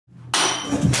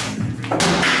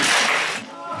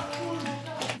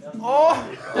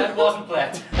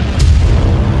flat.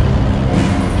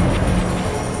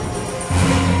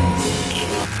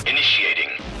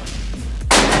 Initiating.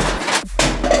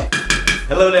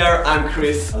 Hello there, I'm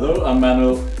Chris. Hello, I'm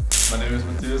Manuel. My name is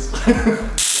Matthias.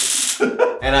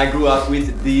 And I grew up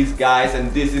with these guys and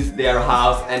this is their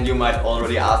house, and you might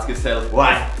already ask yourself,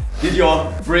 why did you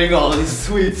all bring all this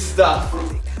sweet stuff?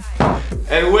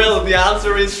 And well, the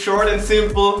answer is short and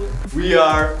simple. We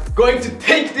are going to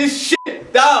take this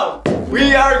shit down.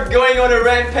 We are going on a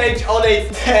rampage, on a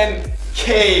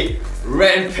 10K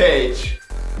rampage.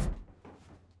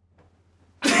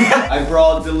 I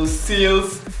brought the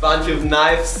Lucille's, bunch of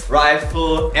knives,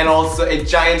 rifle, and also a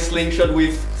giant slingshot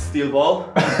with steel ball.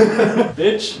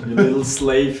 Bitch, you little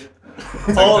slave.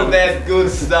 All that good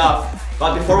stuff.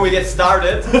 But before we get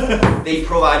started, they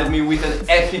provided me with an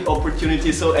epic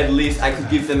opportunity, so at least I could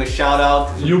give them a shout out.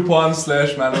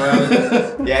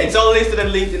 YouPorn/Manuel. Yeah, it's all listed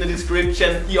and linked in the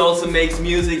description. He also makes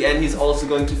music and he's also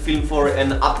going to film for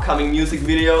an upcoming music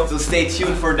video, so stay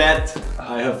tuned for that.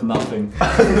 I have nothing.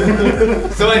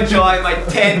 So enjoy my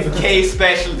 10K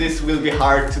special. This will be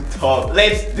hard to top.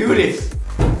 Let's do this!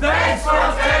 Thanks for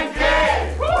 10K!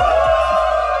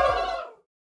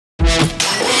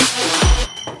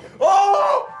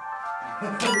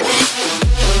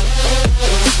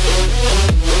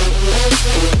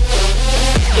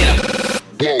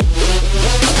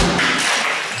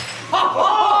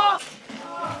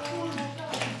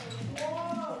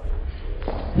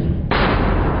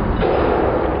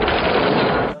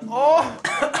 Oh!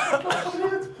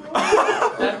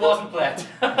 That wasn't flat.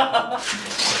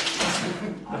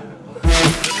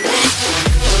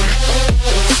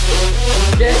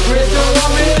 Get Crystal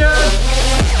 1 minute!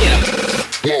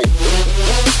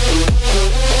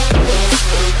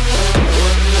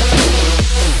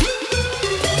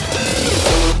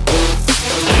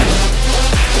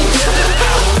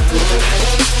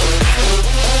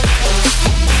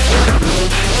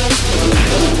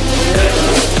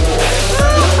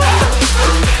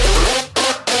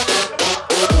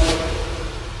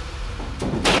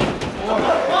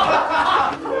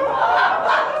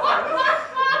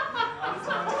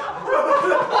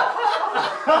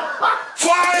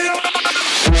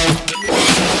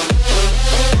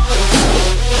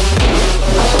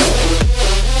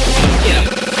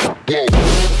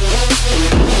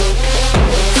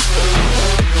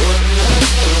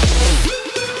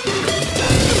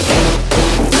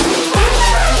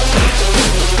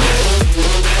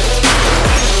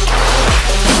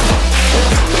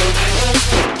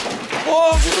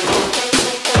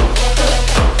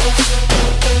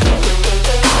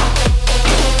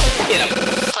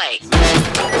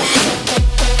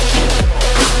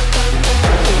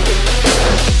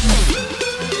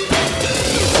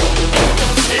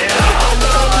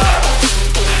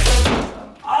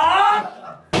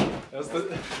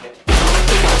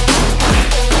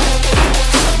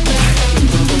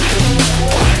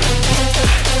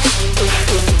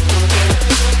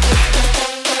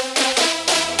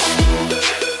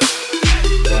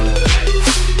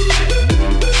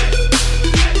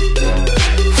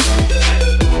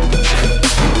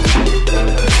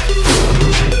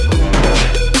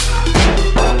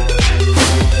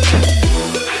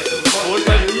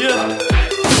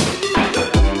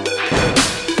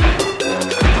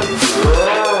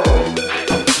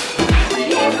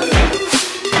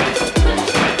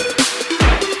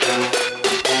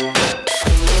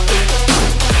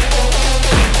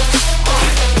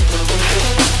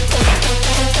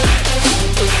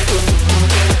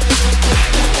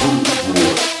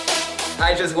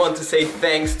 I just want to say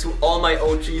thanks to all my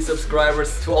OG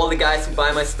subscribers, to all the guys who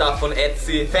buy my stuff on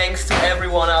Etsy. Thanks to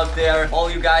everyone out there, all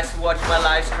you guys who watch my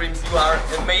live streams. You are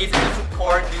amazing. The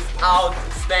support is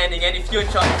outstanding. And if you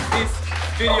enjoyed this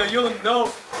video, you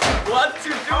know what to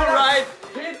do, right?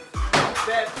 Hit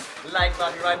that like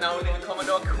button right now, leave a comment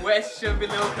or question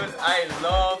below, because I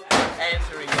love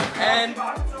answering them. And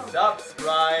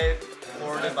subscribe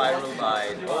for the viral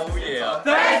bite. Oh yeah.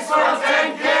 Thanks for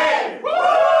 10K!